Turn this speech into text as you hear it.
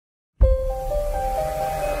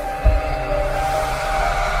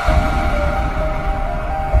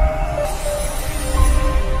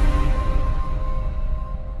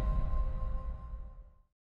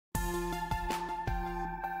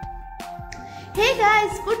Hey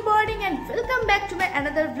guys, good morning and welcome back to my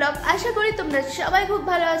another blog. আশা করি তোমরা সবাই খুব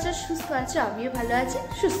ভালো আছো, সুস্থ আছো। আমিও ভালো আছি,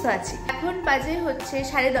 সুস্থ আছি। এখন বাজে হচ্ছে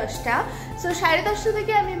 10:30। সো 10:30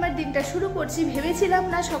 থেকে আমি আমার দিনটা শুরু করছি। ভেবেছিলাম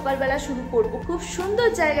না সকালবেলা শুরু করব, খুব সুন্দর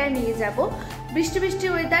জায়গায় নিয়ে যাব, বৃষ্টি বৃষ্টি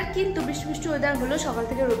ওয়েদার, কিন্তু বৃষ্টি বৃষ্টি ওয়েদার হলো, সকাল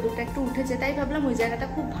থেকে রোদটা একটু উঠেছে, তাই ভাবলাম ওই জায়গাটা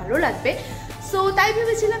খুব ভালো লাগবে। সো তাই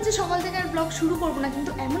ভেবেছিলাম যে সকাল থেকে আর ব্লগ শুরু করবো না,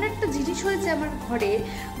 কিন্তু এমন একটা জিনিস হয়েছে আমার ঘরে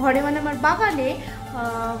মানে আমার বাগানে।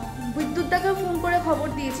 বিদ্যুৎদাকে ফোন করে খবর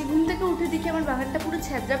দিয়েছি, ঘুম থেকে উঠে দেখি আমার বাগানটা পুরো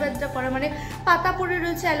ছ্যাদ্রা ব্যাদ্রা করা, মানে পাতা পড়ে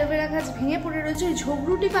রয়েছে, অ্যালোভেরা গাছ ভেঙে পড়ে রয়েছে। ওই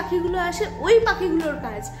ঝগড়ুটি পাখিগুলো আসে, ওই পাখিগুলোর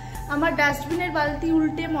কাজ আমার ডাস্টবিনের বালতি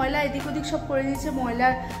উল্টে ময়লা এদিক ওদিক সব করে দিয়েছে।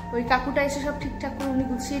 ময়লার ওই কাকুটা এসে সব ঠিকঠাক করে উনি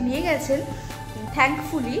গুছিয়ে নিয়ে গেছেন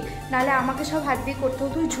থ্যাঙ্কফুলি, নাহলে আমাকে সব হাত দিয়ে করতে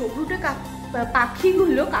হতো। ওই ঝগড়ুটে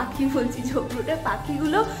পাখিগুলো, ঝগড়ুটে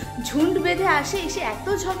পাখিগুলো ঝুন্ড বেঁধে আসে, এসে এত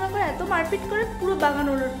ঝগড়া করে, এত মারপিট করে, পুরো বাগান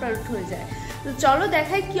ওলট পালট হয়ে যায়। তো চলো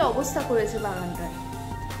দেখাই কি অবস্থা করেছে বাগানটার।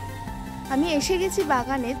 আমি এসে গেছি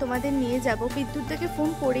বাগানে, তোমাদের নিয়ে যাব। বিদ্যুৎ থেকে ফোন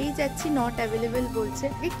করেই যাচ্ছি, নট অ্যাভেলেবেল বলছে।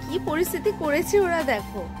 কি পরিস্থিতি করেছে ওরা,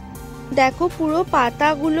 দেখো দেখো, পুরো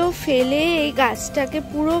পাতাগুলো ফেলে এই গাছটাকে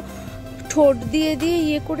পুরো ঠোঁট দিয়ে দিয়ে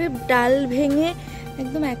ইয়ে করে ডাল ভেঙে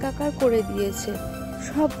একদম একাকার করে দিয়েছে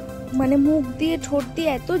সব, মানে মুখ দিয়ে ঠোঁট দিয়ে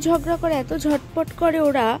এত ঝগড়া করে, এত ঝটপট করে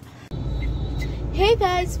ওরা। Hey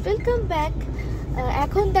guys, welcome back.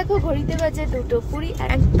 এখন দেখো ঘড়িতে বাজে 2:20,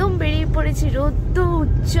 একদম বেরিয়ে পড়েছি রোদ্দ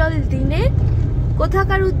উজ্জ্বল দিনে।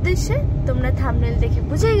 কোথাকার উদ্দেশ্যে তোমরা থাম্বনেল দেখে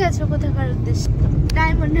বুঝেই গেছো কোথাকার উদ্দেশ্যে।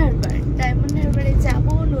 ডায়মন্ড হারবারে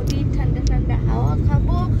যাবো, নদীর ঠান্ডা ঠান্ডা হাওয়া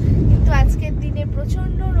খাবো। কিন্তু আজকের দিনে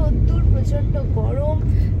প্রচন্ড রোদ্দুর, প্রচন্ড গরম,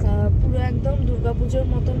 পুরো একদম দুর্গাপুজোর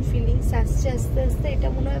মতন ফিলিংস আসছে আস্তে আস্তে। এটা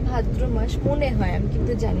মনে হয় ভাদ্র মাস, মনে হয়, আমি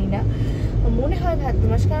কিন্তু জানি না, মনে হয় ভাদ্র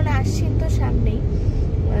মাস, কারণ আশ্বিন তো সামনেই।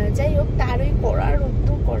 যাই হোক, তার ওই কড়া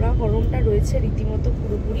রোদ্দুর, কড়া গরমটা রয়েছে রীতিমতো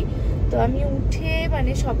পুরোপুরি। তো আমি উঠে,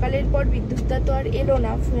 মানে সকালের পর বিদ্যুৎদা তো আর এলো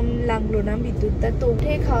না, ফোন লাগলো না বিদ্যুৎদা, তো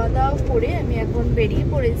উঠে খাওয়া দাওয়া করে আমি এখন বেরিয়ে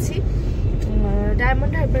পড়েছি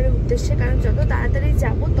ডায়মন্ড হারবারের উদ্দেশ্যে। কারণ যত তাড়াতাড়ি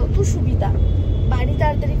যাবো তত সুবিধা, বাড়ি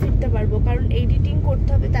তাড়াতাড়ি ফিরতে পারবো, কারণ এডিটিং করতে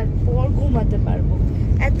হবে, তারপর ঘুমাতে পারবো,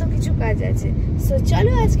 এত কিছু কাজ আছে। সো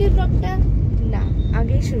চলো আজকের ব্লগটা না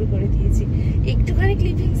আগেই শুরু করে দিয়েছি, একটুখানি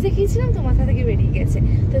ক্লিপিংস দেখিয়েছিলাম তো মাথা থেকে বেরিয়ে গেছে।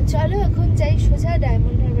 তো চলো এখন যাই সোজা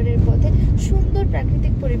ডায়মন্ড হারবারের পথে, সুন্দর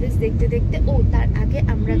প্রাকৃতিক পরিবেশ দেখতে দেখতে। ও তার আগে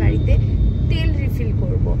আমরা গাড়িতে তেল রিফিল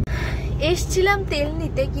করব। এসছিলাম তেল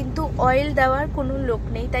নিতে, কিন্তু অয়েল দেওয়ার কোনো লোক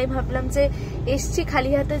নেই, তাই ভাবলাম যে এসছি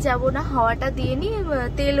খালি হাতে যাব না, হাওয়াটা দিয়ে নিই,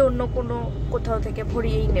 তেল অন্য কোনো কোথাও থেকে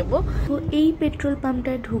ভরিয়েই নেব। তো এই পেট্রোল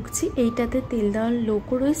পাম্পটায় ঢুকছি, এইটাতে তেল দেওয়ার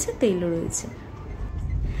লোকও রয়েছে, তেলও রয়েছে।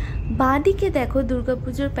 বাঁদিকে দেখো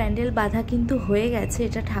দুর্গাপুজোর প্যান্ডেল বাঁধা কিন্তু হয়ে গেছে।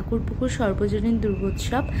 এটা ঠাকুরপুকুর সর্বজনীন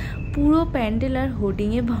দুর্গোৎসব, পুরো প্যান্ডেল আর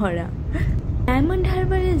হোর্ডিংয়ে ভরা। ডায়মন্ড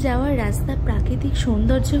হারবারে যাওয়ার রাস্তা প্রাকৃতিক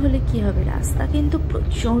সৌন্দর্য হলে কি হবে, রাস্তা কিন্তু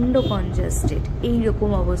প্রচন্ড কনজাস্টেড, এইরকম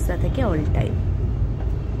অবস্থা থেকে অল টাইম।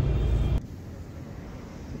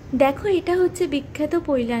 দেখো, এটা হচ্ছে বিখ্যাত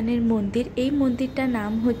পৈলানের মন্দির। এই মন্দিরটার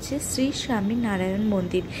নাম হচ্ছে শ্রী স্বামী নারায়ণ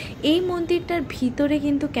মন্দির। এই মন্দিরটার ভিতরে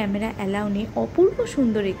কিন্তু ক্যামেরা অ্যালাউ নেই, অপূর্ব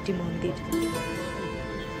সুন্দর একটি মন্দির।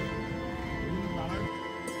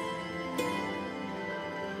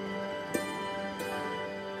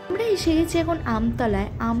 আমরা এসে গেছি এখন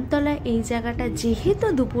আমতলায়। এই জায়গাটা যেহেতু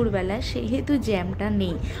দুপুরবেলা, সেহেতু জ্যামটা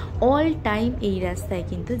নেই, অল টাইম এই রাস্তায়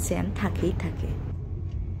কিন্তু জ্যাম থাকেই থাকে।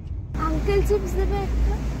 আঙ্কেল চিপস দেবে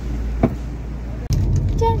একটা,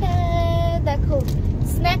 দেখো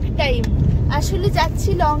স্ন্যাক টাইম। আসলে যাচ্ছি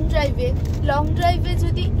লং ড্রাইভে,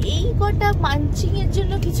 যদি এই কটা মাঞ্চিং এর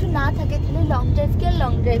জন্য কিছু না থাকে, তাহলে লং ড্রাইভ কি আর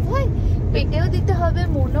লং ড্রাইভ হয়? পেটেও দিতে হবে,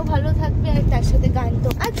 মনও ভালো থাকবে, আর তার সাথে গান তো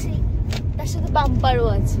আছেই, তার সাথে বাম্পারও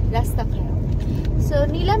আছে, রাস্তা খারাপ। সো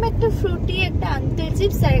নিলাম একটা ফ্রুটি, একটা আঙ্কেল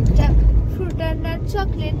চিপস আর একটা ফ্রুট অ্যান্ড নাট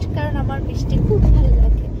চকলেট, কারণ আমার মিষ্টি খুব ভালো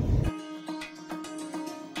লাগে।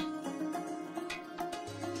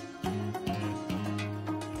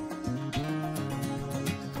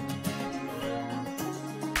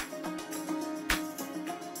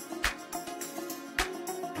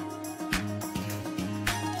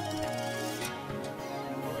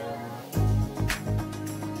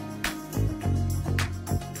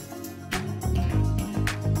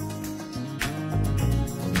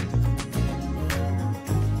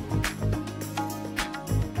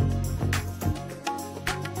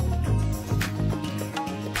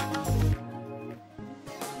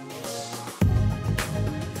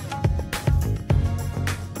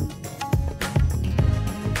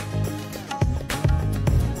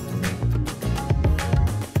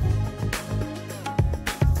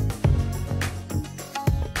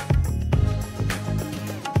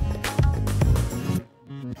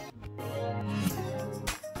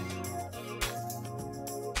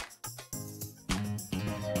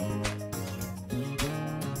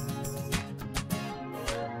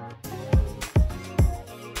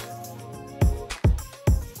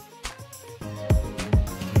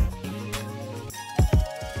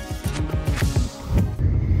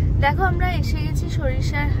 দেখো আমরা এসে গেছি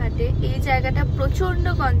সরিষার হাটে। এই জায়গাটা প্রচন্ড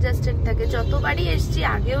কনজাস্টেড থাকে, যতবারই এসছি,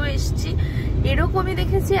 আগেও এসছি এরকমই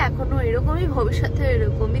দেখেছি, এখনো এরকমই, ভবিষ্যতেও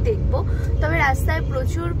এরকমই দেখবো। তবে রাস্তায়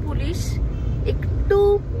প্রচুর পুলিশ, একটু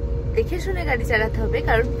দেখে শুনে গাড়ি চালাতে হবে,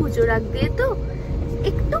 কারণ পুজোর আগ দিয়ে তো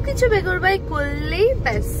একটু কিছু বেগরবাই করলেই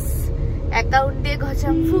ব্যাস অ্যাকাউন্ট দিয়ে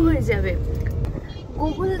ঘচাম্ফু হয়ে যাবে।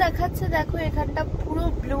 গুগল দেখাচ্ছে দেখো এখানটা পুরো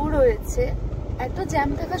ব্লু রয়েছে, এত জ্যাম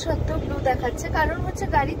থাকা সত্ত্বেও ব্লু দেখাচ্ছে, কারণ হচ্ছে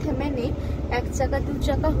গাড়ি থেমে নেই, 1 চাকা 2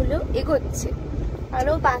 চাকা হলেও এগোচ্ছে।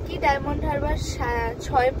 আরো বাকি ডায়মন্ড হারবার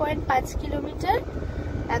 6.5 কিলোমিটার,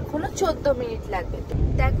 এখনো 14 মিনিট লাগবে।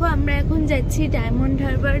 দেখো আমরা এখন যাচ্ছি ডায়মন্ড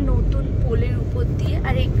হারবার নতুন পোলের উপর দিয়ে,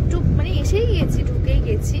 আর একটু মানে এসেই গেছি, ঢুকেই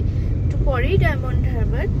গেছি, একটু পরেই ডায়মন্ড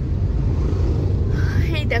হারবার।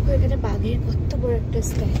 এই দেখো এখানে বাঘের কত বড় একটা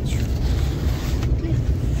স্ট্যাচু।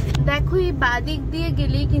 দেখো এই বাদিক দিয়ে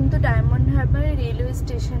গেলেই কিন্তু ডায়মন্ড হারবার রেলওয়ে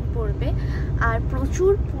স্টেশন পড়বে, আর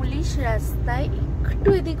প্রচুর পুলিশ রাস্তায়, একটু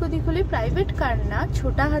এদিক ওদিক হলে প্রাইভেট কার না,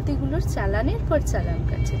 ছোটা হাতিগুলোর চালানের পর চালান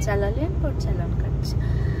কাটছে, চালানের পর চালান কাটছে।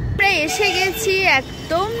 আমরা এসে গেছি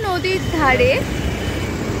একদম নদীর ধারে,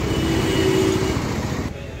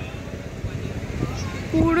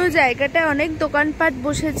 পুরো জায়গাটায় অনেক দোকানপাট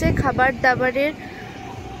বসেছে খাবার দাবারের,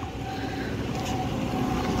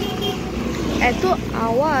 এত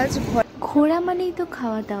আওয়াজ। ঘোরা মানেই তো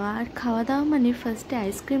খাওয়া দাওয়া, আর খাওয়া দাওয়া মানে ফার্স্টে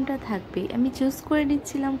আইসক্রিমটা থাকবে। আমি চুজ করে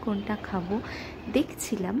নিচ্ছিলাম কোনটা খাবো,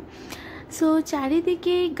 দেখছিলাম। সো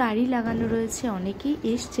চারিদিকে গাড়ি লাগানো রয়েছে, অনেকেই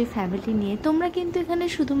এসছে ফ্যামিলি নিয়ে। তোমরা কিন্তু এখানে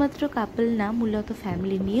শুধুমাত্র কাপল না, মূলত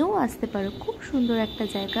ফ্যামিলি নিয়েও আসতে পারো। খুব সুন্দর একটা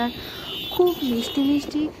জায়গা, খুব মিষ্টি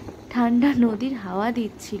মিষ্টি ঠান্ডা নদীর হাওয়া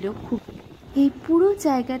দিচ্ছিল। খুব এই পুরো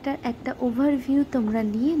জায়গাটার একটা ওভারভিউ তোমরা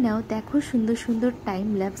নিয়ে নাও, দেখো সুন্দর সুন্দর টাইম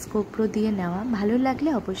ল্যাপস গোপ্রো দিয়ে নেওয়া। ভালো লাগলে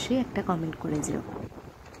অবশ্যই একটা কমেন্ট করে যেও।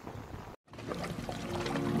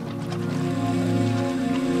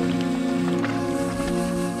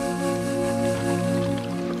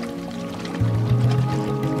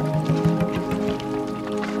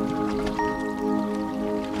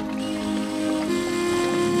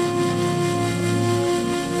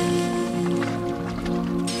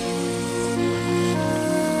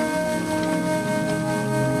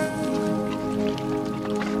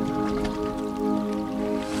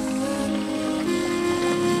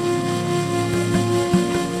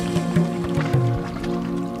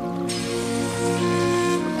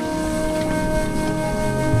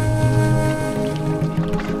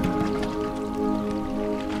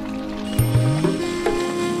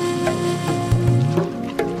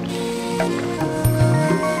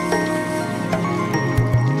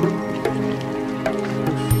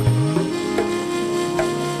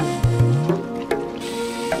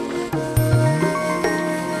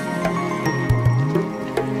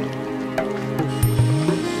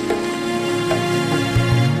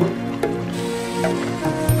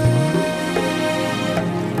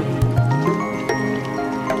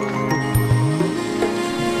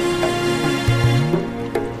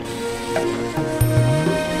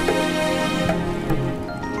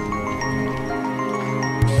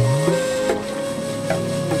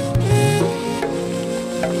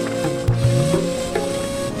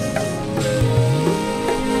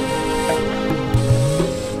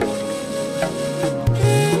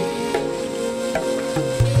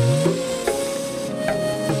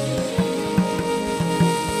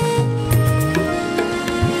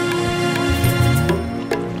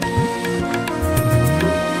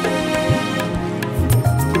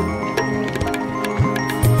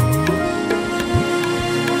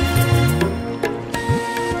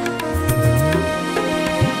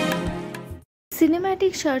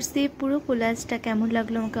 সিনেম্যাটিক শর্টস দিয়ে পুরো কোলাজটা কেমন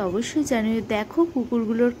লাগলো আমাকে অবশ্যই জানিও। দেখো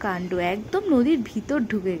কুকুরগুলোর কাণ্ড, একদম নদীর ভিতর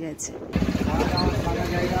ঢুকে গেছে।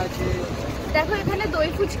 দেখো এখানে দই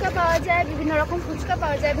ফুচকা পাওয়া যায়, বিভিন্ন রকম ফুচকা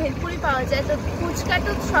পাওয়া যায়, ভেলপুরি পাওয়া যায়। তো ফুচকা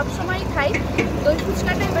তো সবসময় খাই, দই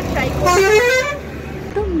ফুচকাটা এবার ট্রাই করি।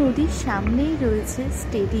 একদম নদীর সামনেই রয়েছে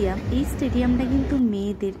স্টেডিয়াম। এই স্টেডিয়ামটা কিন্তু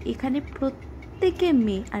মেয়েদের, এখানে প্রত্যেকে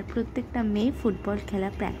মেয়ে, আর প্রত্যেকটা মেয়ে ফুটবল খেলা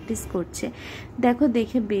প্র্যাকটিস করছে। দেখো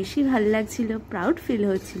দেখে বেশি ভালো লাগছিল, প্রাউড ফিল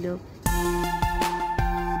হচ্ছিল।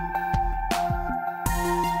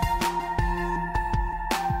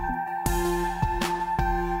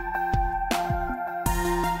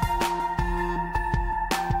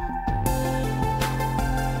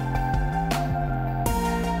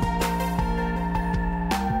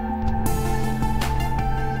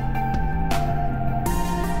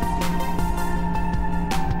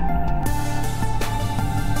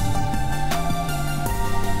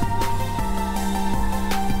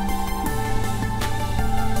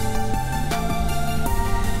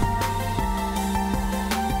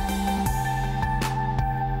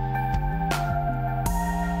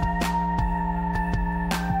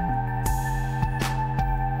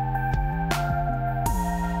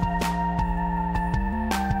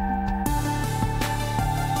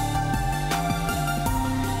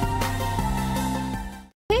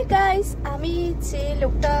 যে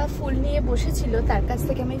লোকটা ফুল নিয়ে বসেছিল তার কাছ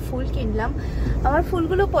থেকে আমি ফুল কিনলাম। আমার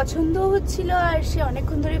ফুলগুলো পছন্দ হচ্ছিল আর সে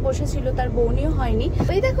অনেকক্ষণ ধরে বসেছিল, তার বউনিও হয়নি।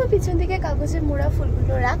 ওই দেখো পিছন দিকে কাগজে মোড়া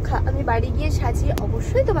ফুলগুলো রাখা, আমি বাড়ি গিয়ে সাজিয়ে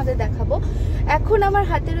অবশ্যই তোমাদের দেখাবো। এখন আমার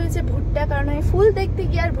হাতে রয়েছে ভুট্টা, কারণ আমি ফুল দেখতে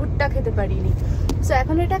গিয়ে আর ভুট্টা খেতে পারিনি। সো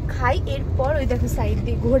এখন এটা খাই, এরপর ওই দেখো সাইড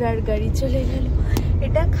দিয়ে ঘোড়ার গাড়ি চলে গেল,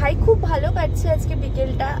 এটা খাই। খুব ভালো কাটছে আজকে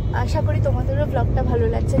বিকেলটা। আশা করি তোমাদেরও ব্লগটা ভালো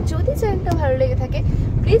লাগছে। যদি চ্যানেলটা ভালো লেগে থাকে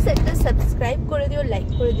প্লিজ একটা সাবস্ক্রাইব করে দিও, লাইক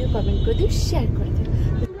করে দিও, কমেন্ট করে দিও, শেয়ার করে দিও।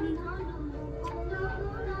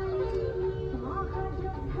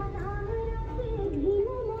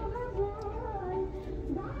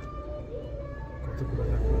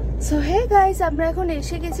 সো হে গাইস, আমরা এখন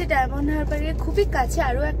এসে গেছি ডায়মন্ড হারবারের খুবই কাছে।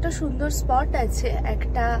 আরও একটা সুন্দর স্পট আছে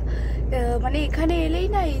একটা, মানে এখানে এলেই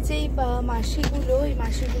না এই যে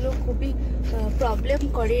মাসিগুলো খুবই প্রবলেম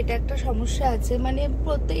করে, এটা একটা সমস্যা আছে। মানে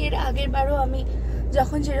এর আগের বারও আমি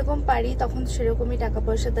যখন যেরকম পারি তখন সেরকমই টাকা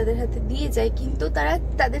পয়সা তাদের হাতে দিয়ে যাই, কিন্তু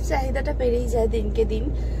তাদের চাহিদাটা বেড়েই যায় দিনকে দিন।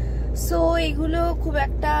 সো এইগুলো খুব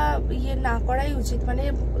একটা না করাই উচিত। মানে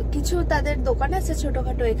কিছু তাদের দোকান আছে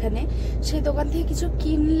ছোটখাটো এখানে, সেই দোকান থেকে কিছু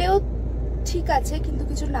কিনলেও ঠিক আছে, কিন্তু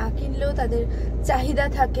কিছু না কিনলেও তাদের চাহিদা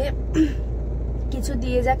থাকে কিছু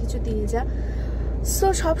দিয়ে যা। সো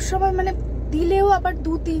সবসময় মানে দিলেও আবার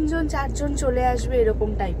 2-3 জন 4 জন চলে আসবে এরকম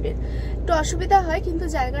টাইপের, একটু অসুবিধা হয়। কিন্তু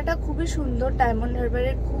জায়গাটা খুবই সুন্দর, ডায়মন্ড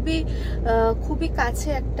হারবারের খুবই কাছে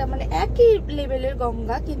একটা, মানে একই লেভেলের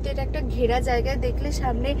গঙ্গা, কিন্তু এটা একটা ঘেরা জায়গায়। দেখলে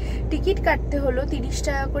সামনে টিকিট কাটতে হলো 30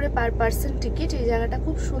 টাকা করে পার পার্সন টিকিট। এই জায়গাটা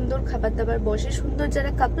খুব সুন্দর, খাবার দাবার বসে সুন্দর।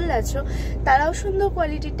 যারা কাপল আছো তারাও সুন্দর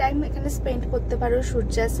কোয়ালিটি টাইম এখানে স্পেন্ড করতে পারো,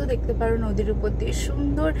 সূর্যাস্ত দেখতে পারো, নদীর উপর দিয়ে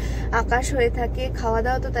সুন্দর আকাশ হয়ে থাকে, খাওয়া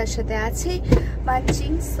দাওয়া তো তার সাথে আছেই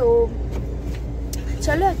মানচিং। সো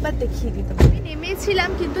চলো একবার দেখিয়ে দিই। আমি নেমেছিলাম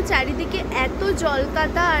কিন্তু চারিদিকে এত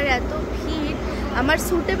জলকাদা আর এত ভিড়, আমার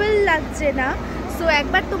সুটেবল লাগছে না। সো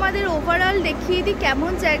একবার তোমাদের ওভারঅল দেখিয়ে দিই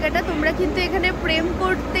কেমন জায়গাটা। তোমরা কিন্তু এখানে প্রেম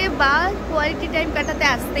করতে বা কোয়ালিটি টাইম কাটাতে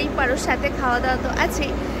আসতেই পারো, সাথে খাওয়া দাওয়া তো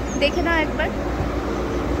আছেই। দেখে নাও একবার।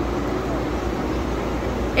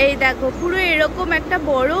 এই দেখো পুরো এরকম একটা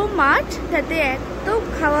বড় মাঠ, তাতে একদম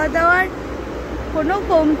খাওয়া দাওয়ার কোনো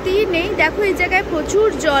কমতি নেই। দেখো এই জায়গায় প্রচুর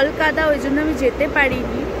জল কাদা, ওই জন্য আমি যেতে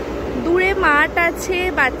পারিনি। দূরে মাঠ আছে,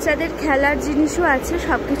 বাচ্চাদের খেলার জিনিসও আছে,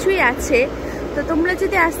 সব কিছুই আছে। তো তোমরা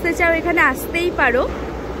যদি আসতে চাও এখানে আসতেই পারো।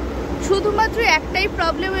 শুধুমাত্র একটাই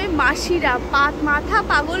প্রবলেম, ওই মাসিরা মাথা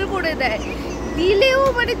পাগল করে দেয়। দিলেও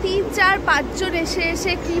মানে 3-4-5 জন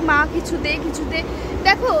এসে কি মা কিছু দে।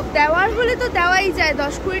 দেখো দেওয়ার হলে তো দেওয়াই যায়,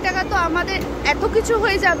 10-20 টাকা তো আমাদের এত কিছু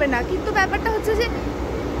হয়ে যাবে না। কিন্তু ব্যাপারটা হচ্ছে যে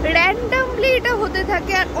র্যান্ডামলি এটা হতে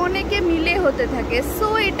থাকে আর অনেকে মিলে হতে থাকে। সো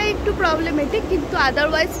এটা একটু প্রবলেমেটিক, কিন্তু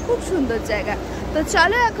আদারওয়াইজ খুব সুন্দর জায়গা। তো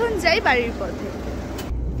চলো এখন যাই বাড়ির পথে।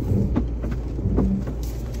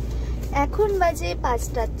 এখন বাজে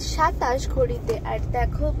 5:27 ঘড়িতে, আর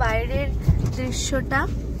দেখো বাইরের দৃশ্যটা।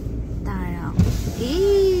 দাঁড়াও,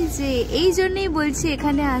 এই জন্যই বলছি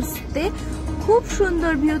এখানে আসতে, খুব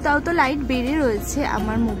সুন্দর ভিউ। তাও তো লাইট বেড়ে রয়েছে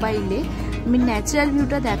আমার মোবাইলে, আমি ন্যাচারাল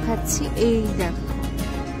ভিউটা দেখাচ্ছি। এই দেখো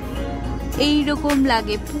এইরকম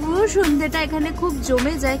লাগে, পুরো সন্ধ্যেটা এখানে খুব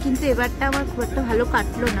জমে যায়। কিন্তু এবারটা আমার খুব একটা ভালো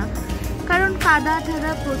কাটলো না, কারণ কাদা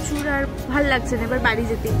ঠাদা প্রচুর, আর ভাল লাগছে না। এবার বাড়ি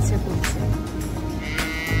যেতে ইচ্ছে করছে।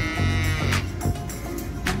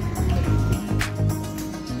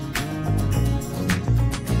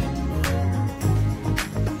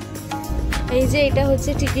 এই যে এটা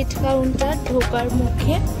হচ্ছে টিকিট কাউন্টার, ঢোকার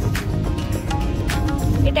মুখে।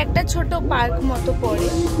 এটা একটা ছোট পার্ক মতো পড়ে,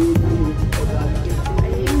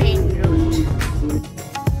 মেইন রোড।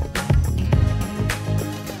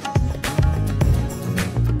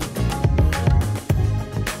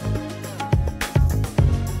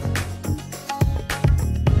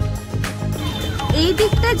 এই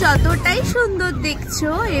দিকটা যতটাই সুন্দর দেখছো,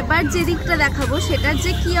 এবার যে দিকটা দেখাবো সেটার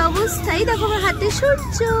যে কি অবস্থাই। দেখো আমার হাতে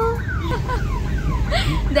সূর্য,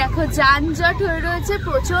 দেখো যানজট হয়ে রয়েছে,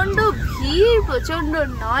 প্রচন্ড ভিড়, প্রচন্ড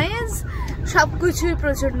নয়েজ, সবকিছুই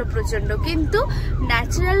প্রচন্ড। কিন্তু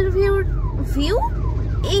ন্যাচারাল ভিউ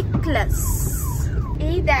এ ক্লাস।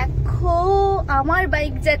 এই দেখো আমার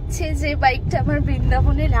বাইক যাচ্ছে, যে বাইকটা আমার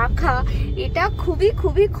বৃন্দাবনে রাখা। এটা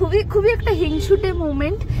খুবই একটা হিংসুটে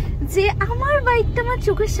মোমেন্ট যে আমার বাইকটা আমার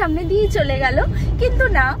চোখের সামনে দিয়ে চলে গেল। কিন্তু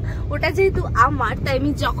না, ওটা যেহেতু আমার, তাই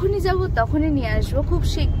আমি যখনই যাব তখনই নিয়ে আসবো, খুব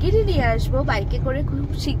শিগগিরই নিয়ে আসবো। বাইকে করে খুব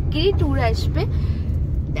শিগগিরই ট্যুর আসবে।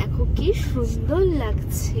 দেখো কি সুন্দর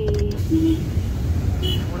লাগছে,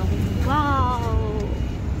 ওয়াও।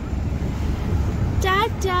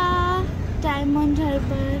 টাটা, ডায়মন্ড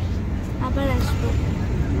হারবার, আবার আসবো।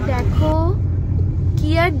 দেখো কি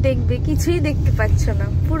আর দেখবে, কিছুই দেখতে পাচ্ছ না,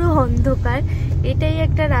 পুরো অন্ধকার। এটাই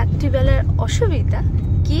একটা রাত্রিবেলার অসুবিধা।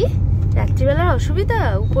 কি রাত্রিবেলার অসুবিধা?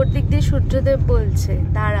 উপর দিক দিয়ে সূর্যদেব বলছে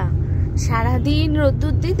দাঁড়া, সারাদিন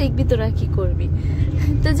রোদ্দুর দিয়ে দেখবি তোরা কি করবি।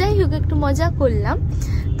 তো যাই হোক, একটু মজা করলাম।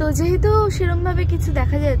 তো যেহেতু সেরকমভাবে কিছু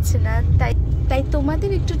দেখা যাচ্ছে না, তাই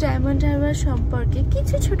তোমাদের একটু ডায়মন্ড হারবার সম্পর্কে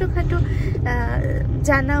কিছু ছোটোখাটো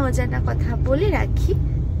জানা অজানা কথা বলে রাখি।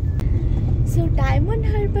 সো ডায়মন্ড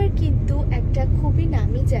হারবার কিন্তু একটা খুবই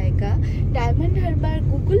নামি জায়গা। ডায়মন্ড হারবার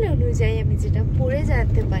গুগল অনুযায়ী আমি যেটা পড়ে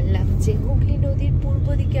জানতে পারলাম যে হুগলি নদীর পূর্ব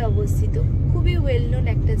দিকে অবস্থিত, খুবই ওয়েল নোন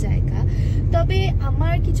একটা জায়গা। তবে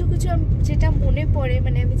আমার কিছু কিছু যেটা মনে পড়ে,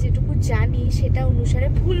 মানে আমি যেটুকু জানি সেটা অনুসারে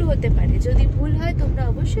ভুল হতে পারে। যদি ভুল হয় তোমরা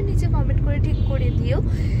অবশ্যই নিচে কমেন্ট করে ঠিক করে দিও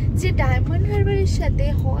যে ডায়মন্ড হারবারের সাথে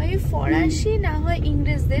হয় ফরাসি না হয়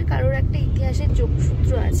ইংরেজদের কারোর একটা ইতিহাসের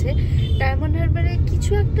যোগসূত্র আছে। ডায়মন্ড হারবারে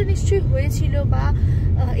কিছু একটা নিশ্চয়ই হয়েছিল, বা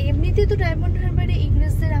এমনিতে তো ডায়মন্ড হারবারে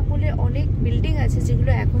ইংরেজদের আমলে অনেক বিল্ডিং আছে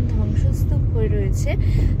যেগুলো এখন ধ্বংসস্তূপ হয়ে রয়েছে।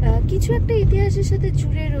 কিছু একটা ইতিহাসের সাথে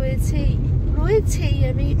জুড়ে রয়েছেই,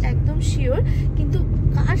 আমি একদম শিওর। কিন্তু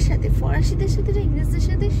কার সাথে, ফরাসিদের সাথে না ইংরেজদের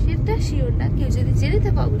সাথে, সেটা শিওর না। কেউ যদি জেনে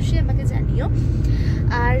থাকো অবশ্যই আমাকে জানিও।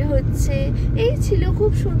 আর হচ্ছে এই ছিল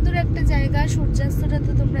খুব সুন্দর একটা জায়গা। সূর্যাস্তটা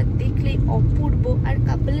তো তোমরা দেখলেই অপূর্ব। আর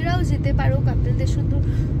কাপলরাও যেতে পারো, কাপলদের সুন্দর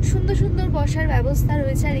সুন্দর সুন্দর বসার ব্যবস্থা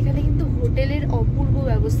রয়েছে। আর এখানে কিন্তু হোটেলের অপূর্ব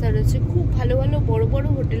ব্যবস্থা রয়েছে, খুব ভালো ভালো বড় বড়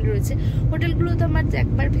হোটেল রয়েছে। হোটেলগুলো তো আমার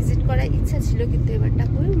একবার ভিজিট করার ইচ্ছা ছিল, কিন্তু এবারটা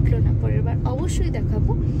হয়ে উঠলো না। পরের বার অবশ্যই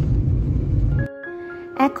দেখাবো।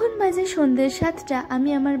 এখন বাজে সন্ধ্যে 7টা, আমি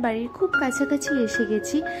আমার বাড়ির খুব কাছাকাছি এসে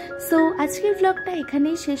গেছি। সো আজকের ব্লগটা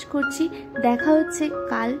এখানেই শেষ করছি। দেখা হচ্ছে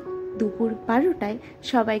কাল দুপুর 12টায়।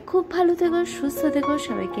 সবাই খুব ভালো থেকো, সুস্থ থেকো,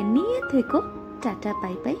 সবাইকে নিয়ে থেকো। Tata,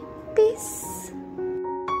 bye bye, piece.